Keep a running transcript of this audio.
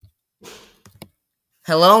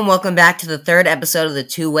Hello and welcome back to the third episode of the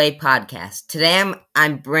Two-Way Podcast. Today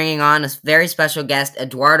I'm bringing on a very special guest,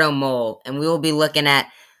 Eduardo Mole, and we will be looking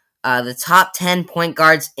at the top 10 point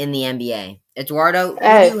guards in the NBA. Eduardo, who do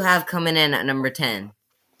Hey, you have coming in at number 10?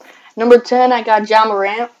 number 10, I got John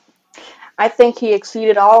Morant. I think he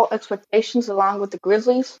exceeded all expectations along with the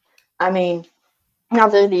Grizzlies. I mean, now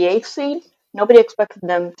they're the eighth seed. Nobody expected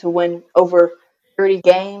them to win over 30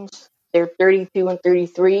 games. They're 32 and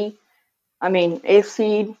 33. I mean, eighth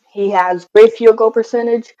seed, he has great field goal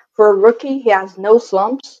percentage. For a rookie, he has no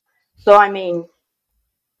slumps. So, I mean,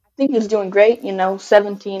 I think he's doing great.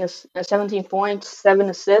 17 points, 7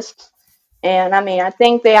 assists. And, I mean, I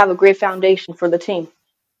think they have a great foundation for the team.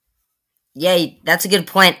 Yeah, that's a good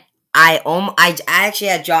point. I actually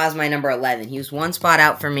had Jaw as my number 11. He was one spot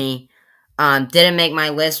out for me. Didn't make my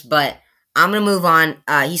list, but I'm gonna move on.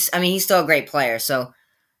 He's still a great player,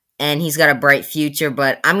 and he's got a bright future.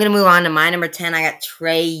 But I'm gonna move on to my number 10. I got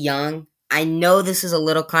Trae Young. I know this is a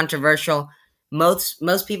little controversial.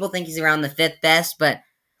 Most people think he's around the fifth best, but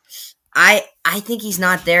I think he's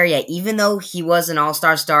not there yet. Even though he was an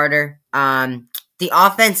all-star starter, the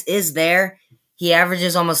offense is there. He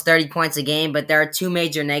averages almost 30 points a game, but there are two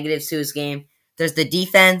major negatives to his game. There's the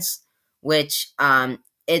defense, which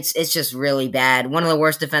it's just really bad. One of the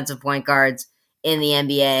worst defensive point guards in the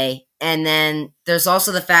NBA. And then there's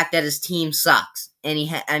also the fact that his team sucks. And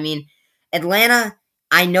Atlanta,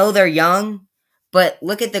 I know they're young, but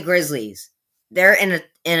look at the Grizzlies. They're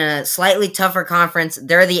in a slightly tougher conference.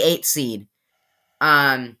 They're the 8th seed.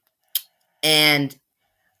 Um and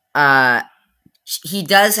uh he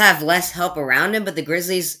does have less help around him, but the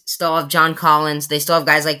Grizzlies still have John Collins. They still have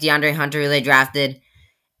guys like DeAndre Hunter who they drafted.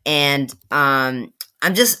 And I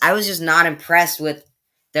was just not impressed with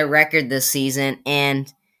their record this season.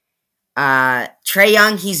 And Trae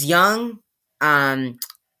Young, he's young.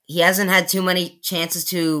 He hasn't had too many chances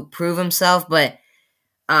to prove himself, but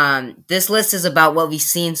this list is about what we've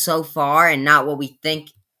seen so far and not what we think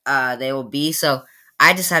they will be. So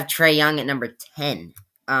I just have Trae Young at number 10.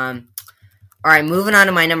 All right, moving on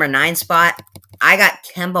to my number 9 spot. I got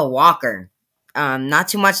Kemba Walker. Not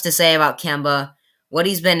too much to say about Kemba. What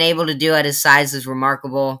he's been able to do at his size is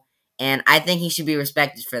remarkable, and I think he should be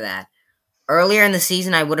respected for that. Earlier in the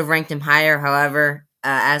season, I would have ranked him higher. However,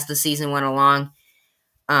 as the season went along,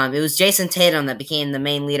 it was Jason Tatum that became the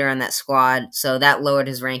main leader on that squad, so that lowered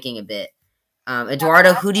his ranking a bit.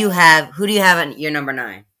 Eduardo, who do you have? Who do you have at your number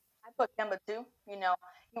 9? I put Kemba too. He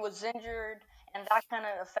was injured, and that kind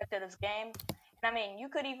of affected his game. And I mean, you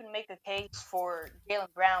could even make a case for Jalen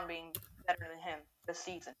Brown being better than him this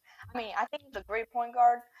season. I mean, I think he's a great point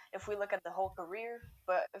guard if we look at the whole career.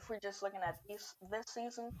 But if we're just looking at this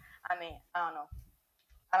season, I mean, I don't know.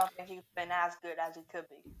 I don't think he's been as good as he could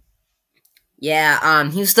be. Yeah,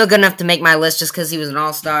 he was still good enough to make my list just because he was an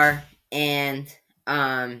all-star, and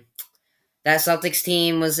that Celtics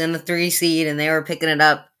team was in the 3 seed, and they were picking it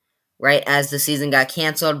up right as the season got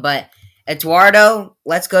canceled. But Eduardo,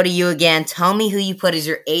 let's go to you again. Tell me who you put as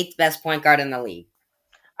your 8th best point guard in the league.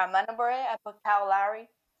 My number 8, I put Kyle Lowry.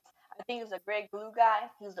 I think he's a great glue guy.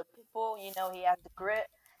 He's the people, he has the grit,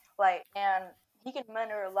 and he can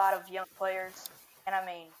mentor a lot of young players. And I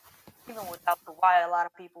mean, even without the why, a lot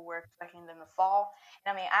of people were expecting them to fall.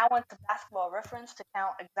 And I mean, I went to Basketball Reference to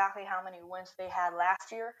count exactly how many wins they had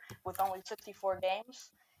last year with only 64 games.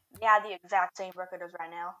 They had the exact same record as right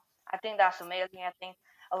now. I think that's amazing. I think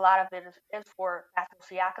a lot of it is for Pascal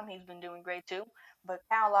Siakam. He's been doing great too. But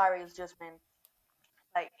Kyle Lowry has just been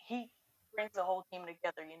he brings the whole team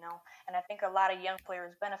together. And I think a lot of young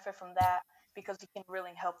players benefit from that because he can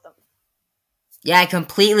really help them. Yeah, I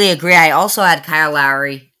completely agree. I also had Kyle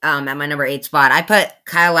Lowry at my number 8 spot. I put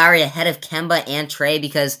Kyle Lowry ahead of Kemba and Trae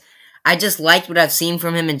because I just liked what I've seen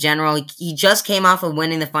from him in general. He just came off of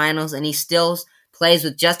winning the finals, and he still plays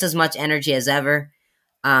with just as much energy as ever.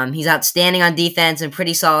 He's outstanding on defense and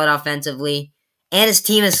pretty solid offensively. And his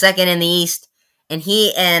team is second in the East. And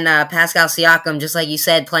he and Pascal Siakam, just like you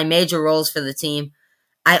said, play major roles for the team.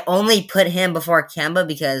 I only put him before Kemba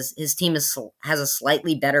because his team has a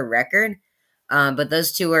slightly better record. But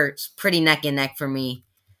those two are pretty neck and neck for me.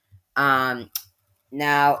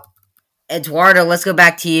 Now, Eduardo, let's go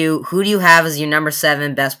back to you. Who do you have as your number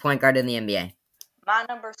 7 best point guard in the NBA? My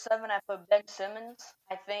number 7, I put Ben Simmons.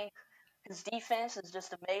 I think his defense is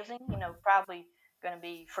just amazing. Probably going to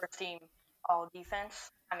be first team all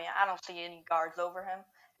defense. I mean, I don't see any guards over him.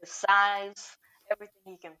 His size, everything,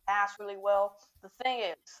 he can pass really well. The thing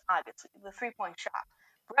is, obviously, the 3-point shot.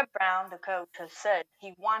 Brett Brown, the coach, has said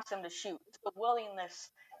he wants him to shoot. It's the willingness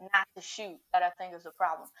not to shoot that I think is the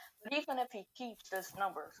problem. But even if he keeps his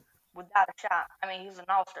numbers, without a shot. I mean, he's an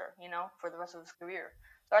all-star, for the rest of his career.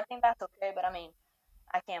 So I think that's okay, but I mean,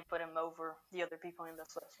 I can't put him over the other people in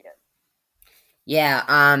this list yet. Yeah,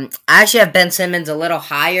 I actually have Ben Simmons a little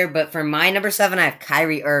higher, but for my number 7, I have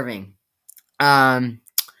Kyrie Irving. Um,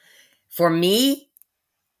 for me,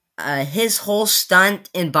 his whole stunt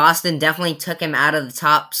in Boston definitely took him out of the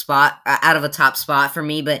top spot, out of a top spot for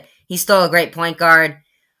me. But he's still a great point guard.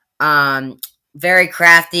 Um, very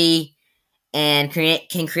crafty and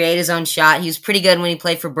can create his own shot. He was pretty good when he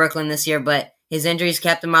played for Brooklyn this year, but his injuries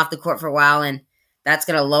kept him off the court for a while, and that's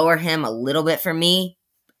going to lower him a little bit for me.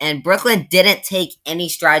 And Brooklyn didn't take any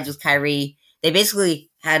strides with Kyrie. They basically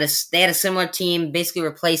had a similar team, basically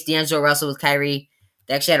replaced D'Angelo Russell with Kyrie.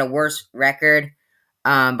 They actually had a worse record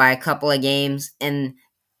by a couple of games, and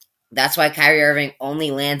that's why Kyrie Irving only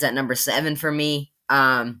lands at number 7 for me.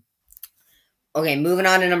 Okay, moving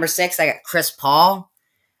on to number 6, I got Chris Paul.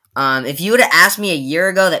 If you would have asked me a year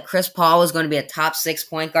ago that Chris Paul was going to be a top 6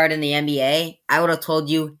 point guard in the NBA, I would have told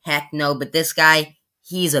you, heck no. But this guy,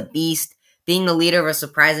 he's a beast. Being the leader of a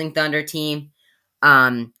surprising Thunder team,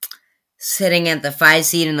 um, sitting at the 5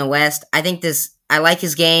 seed in the West, I like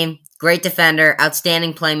his game. Great defender,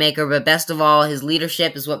 outstanding playmaker, but best of all, his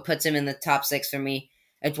leadership is what puts him in the top 6 for me.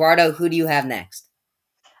 Eduardo, who do you have next?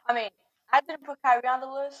 I mean, I didn't put Kyrie on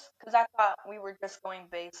the list because I thought we were just going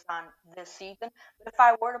based on this season. But if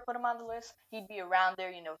I were to put him on the list, he'd be around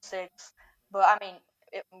there, 6. But I mean,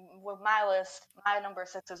 with my list, my number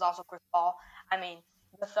 6 is also Chris Paul. I mean,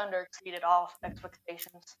 the Thunder exceeded all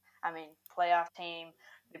expectations. I mean, playoff team.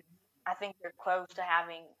 I think they're close to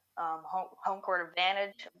having home court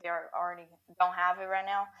advantage. They already don't have it right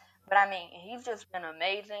now. But I mean, he's just been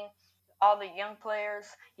amazing. All the young players,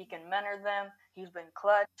 he can mentor them. He's been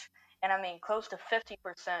clutch, and I mean, close to 50%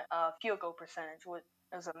 field goal percentage, which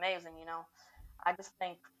is amazing. I just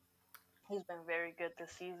think he's been very good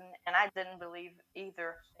this season, and I didn't believe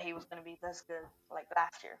either that he was going to be this good like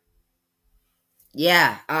last year.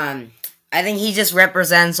 Yeah, I think he just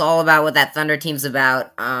represents all about what that Thunder team's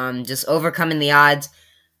about. Just overcoming the odds.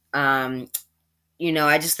 Um,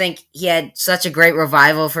 I just think he had such a great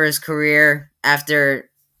revival for his career after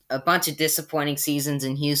a bunch of disappointing seasons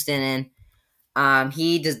in Houston, and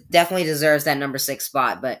definitely deserves that number 6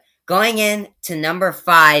 spot. But going in to number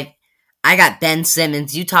 5, I got Ben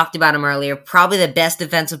Simmons. You talked about him earlier. Probably the best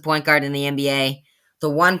defensive point guard in the NBA. The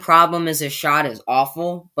one problem is his shot is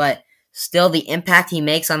awful, but still the impact he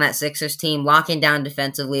makes on that Sixers team, locking down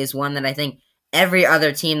defensively, is one that I think every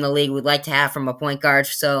other team in the league would like to have from a point guard.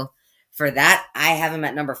 So for that, I have him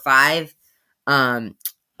at number 5. Um,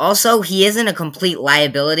 Also, he isn't a complete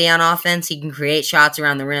liability on offense. He can create shots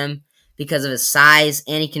around the rim because of his size,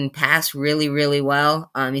 and he can pass really, really well.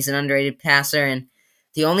 He's an underrated passer, and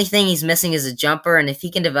the only thing he's missing is a jumper. And if he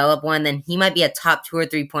can develop one, then he might be a top 2 or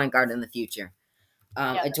 3 point guard in the future.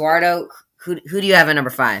 Yeah, Eduardo, who do you have at number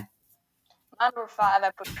 5? number 5,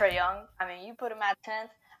 I put Trey Young. I mean, you put him at 10th.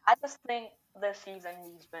 I just think this season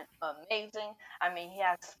he's been amazing. I mean, he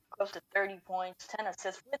has close to 30 points, 10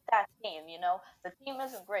 assists with that team. The team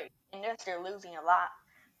isn't great, and yes, they're losing a lot.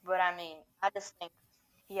 But I mean, I just think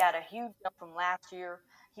he had a huge jump from last year.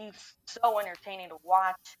 He's so entertaining to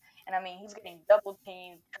watch. And I mean, he's getting double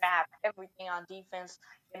teamed, trapped, everything on defense,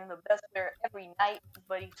 getting the best player every night,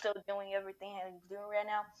 but he's still doing everything that he's doing right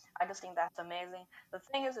now. I just think that's amazing. The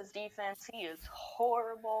thing is, his defense, he is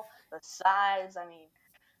horrible. The size, I mean,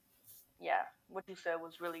 yeah, what you said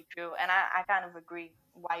was really true. And I kind of agree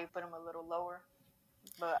why you put him a little lower.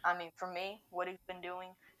 But I mean, for me, what he's been doing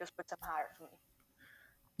just puts him higher for me.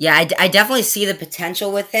 Yeah, I definitely see the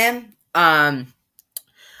potential with him.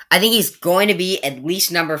 I think he's going to be at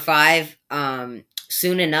least number 5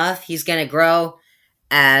 soon enough. He's going to grow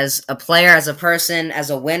as a player, as a person, as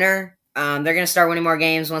a winner. They're going to start winning more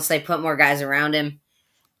games once they put more guys around him.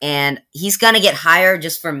 And he's going to get higher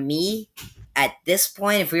just from me at this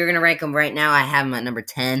point. If we were going to rank him right now, I have him at number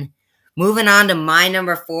 10. Moving on to my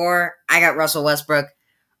number 4, I got Russell Westbrook.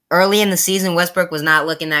 Early in the season, Westbrook was not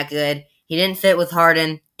looking that good. He didn't fit with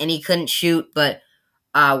Harden, and he couldn't shoot, but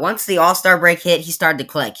once the All-Star break hit, he started to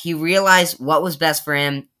click. He realized what was best for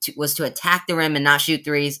him was to attack the rim and not shoot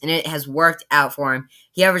threes, and it has worked out for him.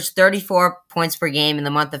 He averaged 34 points per game in the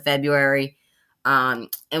month of February, and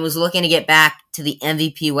was looking to get back to the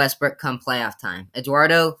MVP Westbrook come playoff time.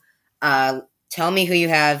 Eduardo, tell me who you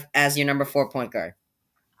have as your number 4 point guard.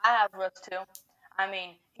 I have Russ too. I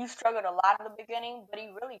mean, he struggled a lot in the beginning, but he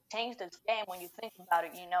really changed his game when you think about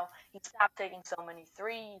it. He stopped taking so many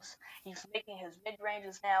threes. He's making his mid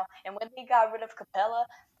ranges now. And when they got rid of Capella,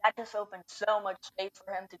 that just opened so much space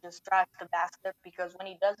for him to just drive to the basket because when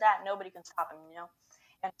he does that, nobody can stop him.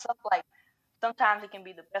 And stuff like sometimes he can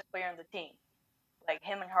be the best player on the team. Like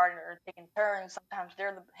him and Harden are taking turns. Sometimes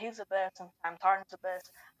he's the best, sometimes Harden's the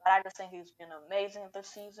best. But I just think he's been amazing this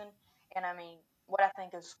season. And I mean, what I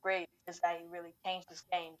think is great is that he really changed his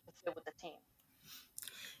game to fit with the team.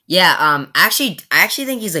 Yeah, I actually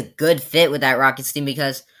think he's a good fit with that Rockets team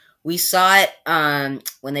because we saw it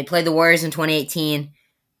when they played the Warriors in 2018.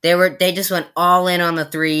 They just went all in on the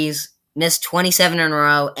threes, missed 27 in a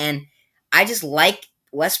row, and I just like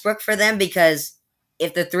Westbrook for them because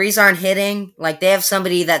if the threes aren't hitting, like they have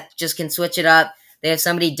somebody that just can switch it up. They have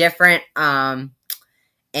somebody different, and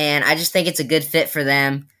I just think it's a good fit for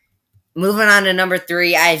them. Moving on to number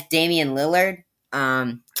 3, I have Damian Lillard.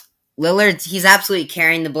 Lillard, he's absolutely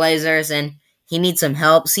carrying the Blazers, and he needs some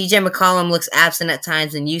help. CJ McCollum looks absent at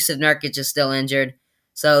times, and Yusuf Nurkic is still injured.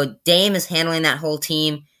 So Dame is handling that whole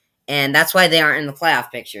team, and that's why they aren't in the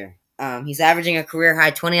playoff picture. He's averaging a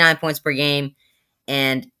career-high 29 points per game,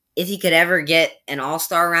 and if he could ever get an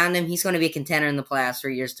all-star around him, he's going to be a contender in the playoffs for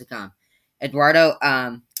years to come. Eduardo,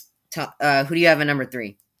 who do you have at number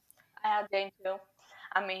 3? I have Dame too.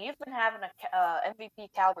 I mean, he's been having a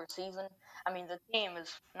MVP caliber season. I mean, the team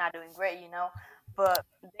is not doing great, but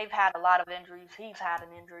they've had a lot of injuries. He's had an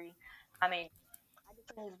injury. I mean, I just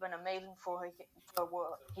think he's been amazing for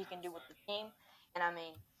what he can do with the team. And I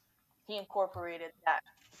mean, he incorporated that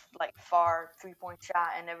like far 3-point shot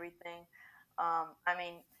and everything. I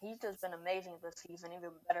mean, he's just been amazing this season, even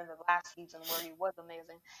better than last season where he was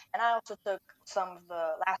amazing. And I also took some of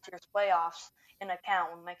the last year's playoffs in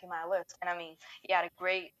account when making my list. And I mean, he had a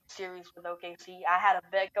great series with OKC. I had a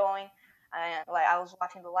bet going, and like I was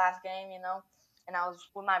watching the last game, and I was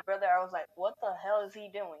with my brother. I was like, "What the hell is he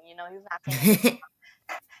doing?" He's not paying attention.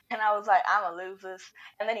 And I was like, "I'm gonna lose this."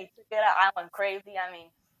 And then he took it out. I went crazy. I mean,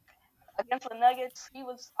 against the Nuggets, he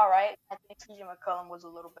was all right. I think CJ McCollum was a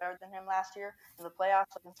little better than him last year in the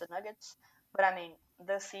playoffs against the Nuggets. But I mean,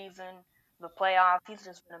 this season, the playoffs, he's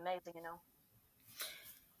just been amazing.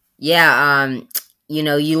 Yeah,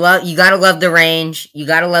 you gotta love the range. You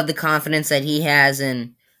gotta love the confidence that he has,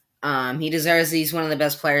 and he deserves. He's one of the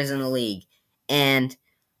best players in the league. And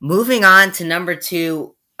moving on to number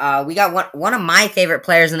 2, we got one of my favorite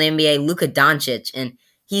players in the NBA, Luka Doncic, and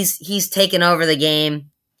he's taken over the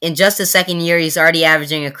game. In just his second year, he's already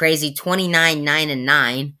averaging a crazy 29, 9, and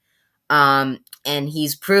 9. And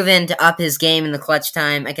he's proven to up his game in the clutch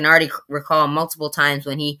time. I can already recall multiple times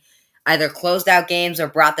when he either closed out games or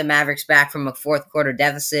brought the Mavericks back from a fourth quarter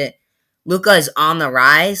deficit. Luka is on the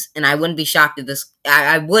rise, and I wouldn't be shocked if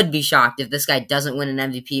I would be shocked if this guy doesn't win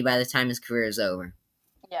an MVP by the time his career is over.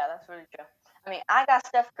 Yeah, that's really true. I mean, I got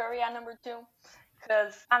Steph Curry at number 2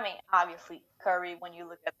 because, I mean, obviously, Curry, when you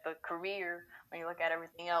look at the career, when you look at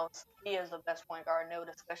everything else, he is the best point guard, no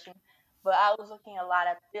discussion. But I was looking a lot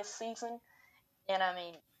at this season, and I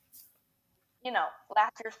mean,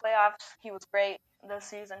 last year's playoffs, he was great. This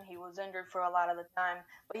season, he was injured for a lot of the time,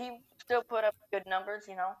 but he still put up good numbers.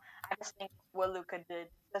 I just think what Luka did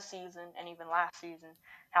this season and even last season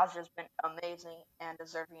has just been amazing and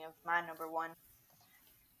deserving of my number 1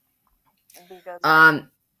 because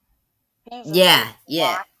he's just Yeah, fun to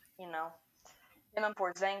yeah. watch. Him and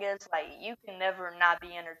Porzingis, like you can never not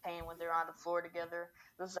be entertained when they're on the floor together.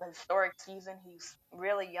 This is a historic season. He's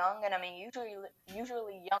really young, and I mean,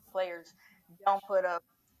 usually young players don't put up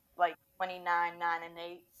like 29, 9, and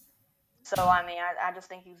 8. So I mean, I just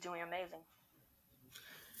think he's doing amazing.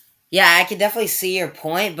 Yeah, I could definitely see your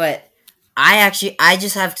point, but I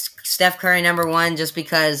just have Steph Curry number 1 just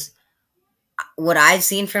because what I've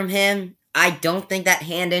seen from him, I don't think that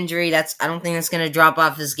hand injury I don't think that's going to drop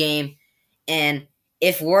off his game. And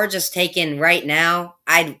if we're just taking right now,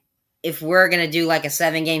 if we're going to do like a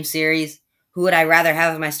 7-game series, who would I rather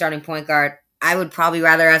have as my starting point guard? I would probably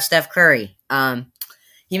rather have Steph Curry.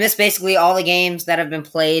 He missed basically all the games that have been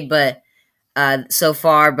played, but so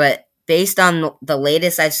far. But based on the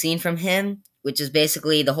latest I've seen from him, which is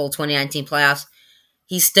basically the whole 2019 playoffs,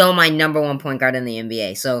 he's still my number 1 point guard in the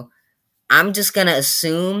NBA. So I'm just gonna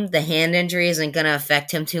assume the hand injury isn't gonna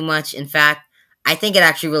affect him too much. In fact, I think it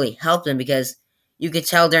actually really helped him because you could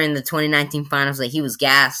tell during the 2019 finals that he was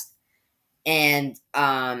gassed. And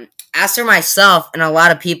as for myself, and a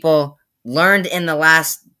lot of people learned in the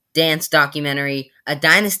Last Dance documentary, a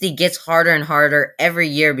dynasty gets harder and harder every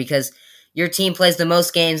year because your team plays the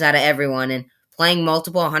most games out of everyone, and playing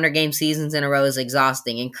multiple 100-game seasons in a row is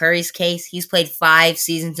exhausting. In Curry's case, he's played 5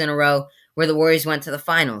 seasons in a row where the Warriors went to the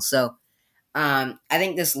finals. So I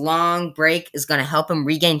think this long break is going to help him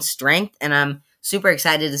regain strength, and I'm super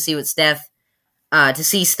excited to see Steph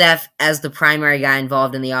as the primary guy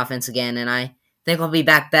involved in the offense again. And I think we'll be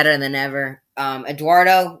back better than ever.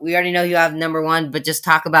 Eduardo, we already know you have number one, but just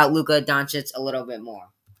talk about Luka Doncic a little bit more.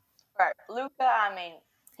 Right, Luca. I mean,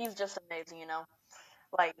 he's just amazing.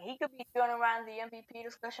 Like he could be going around the MVP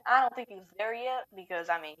discussion. I don't think he's there yet because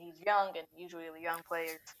I mean he's young and usually the young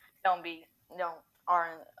players don't be don't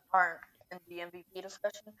aren't in the MVP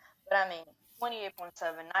discussion. But I mean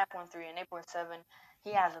 28.7, 9.3, and 8.7.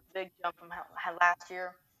 He has a big jump from last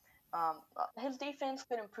year. His defense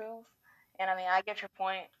could improve, and I mean I get your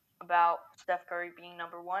point about Steph Curry being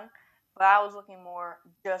number one. But I was looking more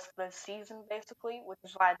just this season, basically, which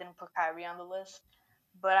is why I didn't put Kyrie on the list.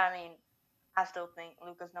 But I mean, I still think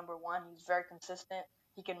Luca's number one. He's very consistent.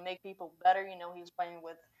 He can make people better. He was playing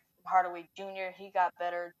with Hardaway Jr. He got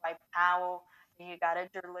better. Dwight Powell. He got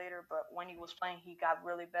injured later, but when he was playing, he got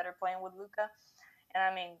really better playing with Luca. And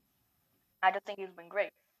I mean, I just think he's been great.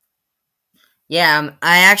 Yeah,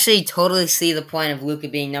 I actually totally see the point of Luka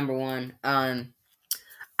being number one.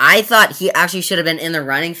 I thought he actually should have been in the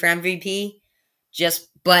running for MVP.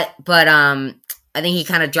 But I think he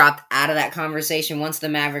kind of dropped out of that conversation once the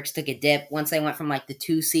Mavericks took a dip. Once they went from like the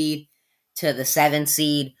 2 seed to the 7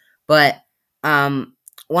 seed. But um,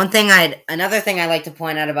 another thing I like to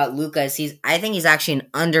point out about Luka is I think he's actually an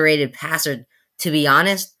underrated passer. To be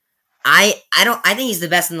honest, I think he's the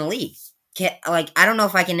best in the league. I don't know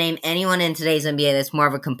if I can name anyone in today's NBA that's more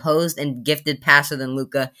of a composed and gifted passer than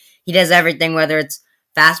Luka. He does everything, whether it's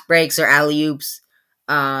fast breaks or alley oops.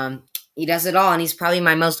 He does it all, and he's probably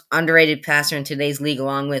my most underrated passer in today's league,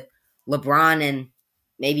 along with LeBron and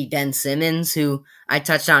maybe Ben Simmons, who I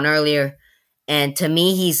touched on earlier. And to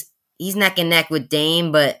me, he's neck and neck with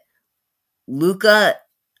Dame, but Luka,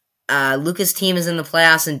 Luka's team is in the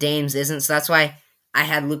playoffs and Dame's isn't, so that's why I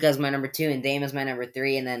had Luka as my number 2 and Dame as my number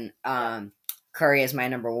 3, and then Curry as my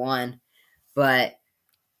number 1. But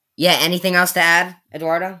yeah, anything else to add,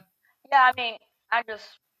 Eduardo? Yeah, I mean,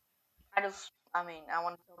 I mean, I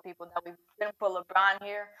want to tell people that we didn't put LeBron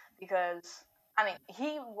here because, I mean,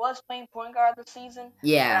 he was playing point guard this season,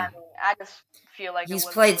 but I Yeah, mean, I just feel like it he's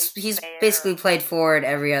wasn't played. really He's fair. basically played forward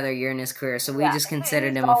every other year in his career, so we Yeah, just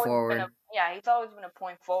considered he's him a always been a forward. yeah, he's always been a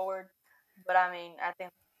point forward, but I mean, I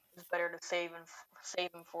think it's better to save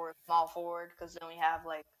him for a small forward because then we have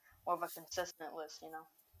like more of a consistent list.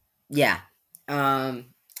 Yeah, um,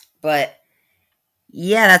 but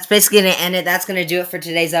yeah, that's basically gonna end it. That's gonna do it for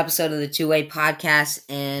today's episode of the Two Way Podcast,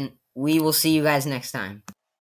 and we will see you guys next time.